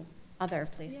out to other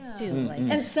places Yeah. too. Mm, Like mm. and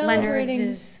Leonard's celebrating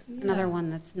is another yeah, one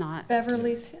that's not.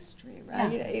 Beverly's history,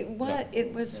 right? Yeah.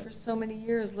 It was for so many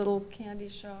years, little candy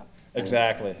shops. and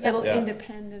Exactly. Little Yeah.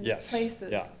 independent Yes.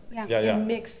 places. Yeah. Yeah. Yeah, yeah. In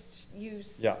mixed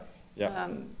use. Yeah, yeah.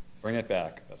 Um, Bring it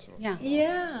back. That's what. Yeah.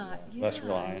 Yeah, Less yeah,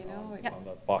 reliant you know, on, on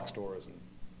the box stores and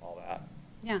all that.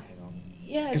 Yeah. You know,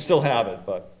 Yeah. you can still have it,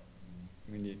 but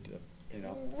we need to, you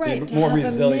know, Right, be to more have a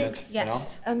resilient, mixed- you know,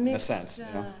 Yes. A in a mixed, sense, you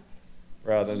know,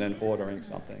 rather than ordering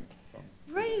something from.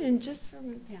 right, and just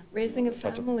from Yeah. raising a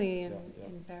Such a- family yeah, in, yeah.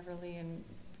 in Beverly, and,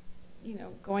 you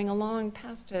know, going along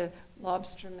past a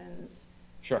Lobsterman's,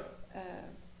 Sure. uh,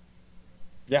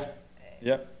 Yeah.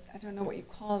 Yep. I don't know what you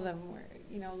call them, where,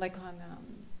 you know, like on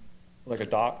Like a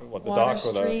dock. What the Water dock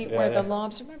or the? Street, yeah, where yeah. the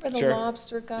lobster, remember the Sure.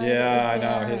 lobster guy that was Yeah, I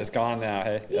know. there? It's gone now.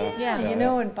 Hey. Yeah, you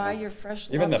know, and buy your fresh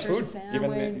Even the lobster food,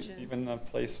 sandwich. and- even the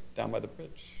place down by the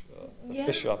bridge, the Yeah.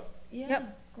 fish shop. Yeah.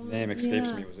 Yep. go Name on, escapes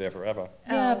yeah. me. Was there forever.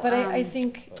 Yeah, Oh, but I um,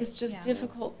 think it's just yeah.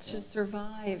 difficult to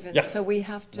survive, and Yeah. so we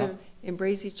have to No.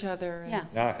 embrace each other. Yeah.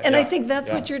 Yeah, And I yeah, think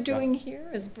that's yeah, what you're yeah. doing here,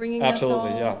 is bringing us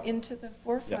Absolutely, all yeah. into the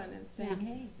forefront and saying, Yeah.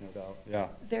 hey, No doubt. Yeah.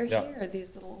 they're yeah. here,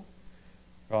 these little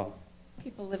Well,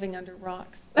 people living under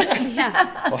rocks.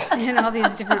 Yeah. And all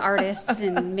these different artists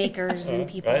and makers and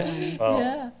people. Right? And, Well,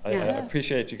 Yeah, I yeah.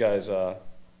 appreciate you guys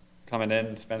coming in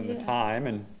and spending the Yeah. time.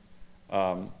 And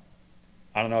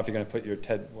I don't know if you're going to put your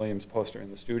Ted Williams poster in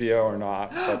the studio or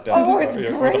not. But, Oh, it's or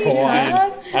great, the Hawaiian.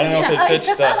 huh? I don't know if it fits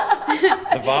the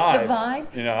vibe. The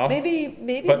vibe. You know?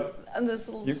 Maybe But on this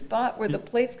little you- spot where the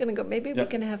plate's gonna go, maybe we Yeah.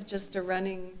 can have just a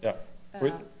running, Yeah.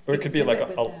 Or it could be like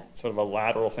exhibit a with that. sort of a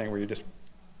lateral thing where you just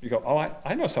you go, oh,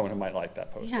 I know someone who might like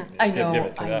that poster. Yeah. And you I just give know,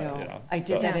 it to I them, know. you know. I did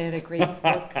So- that. I had a great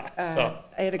book. So-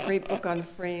 I had a great book on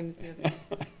frames the other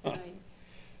night.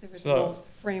 There was So- an old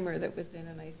framer that was in,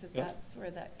 and I said, Yeah. that's where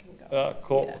that can go.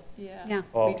 Cool. Yeah. Yeah,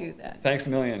 Well, we do that. Thanks a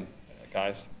million,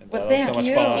 guys. And Well, that was so thank much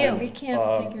you. fun. Thank you. We can't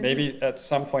thank your- Maybe at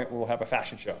some point we'll have a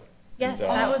fashion show. Yes,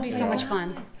 And, that would be you so know, much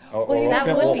fun. or Well, we'll that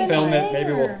film- would we'll be film fun. it.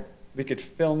 Maybe Later. we could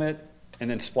film it and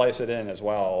then splice it in as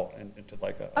well into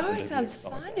like a. Oh, interview it sounds or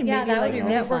something fun, like and Yeah, maybe that would like be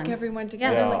really network fun. everyone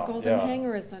together, Yeah. like Golden Yeah.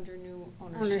 Hanger is under new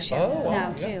ownership. Ownership Oh, wow. now,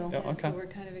 Yeah, too. yeah. And Okay. so we're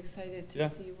kind of excited to Yeah.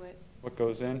 see what, What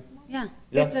goes in? Yeah.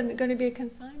 Yeah. it's going to be a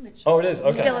consignment show. Oh, it is?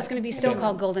 Okay. Still, it's going to be still Okay.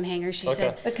 called Golden Hanger. She Okay.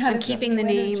 said, But kind I'm of keeping the new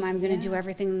name, energy, I'm going to yeah. do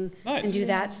everything Nice. and do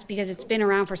that because it's been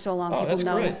around for so long. Oh, People that's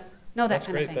know great. that That's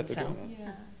kind great of thing. that they're So, doing that.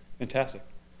 Yeah. Fantastic.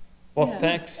 Well, Yeah.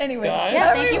 thanks, Anyway, guys.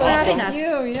 Yeah, thank you for having Awesome. us.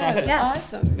 Thank you, yeah, it's Yeah.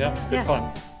 awesome. Yeah, good Yeah.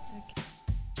 fun.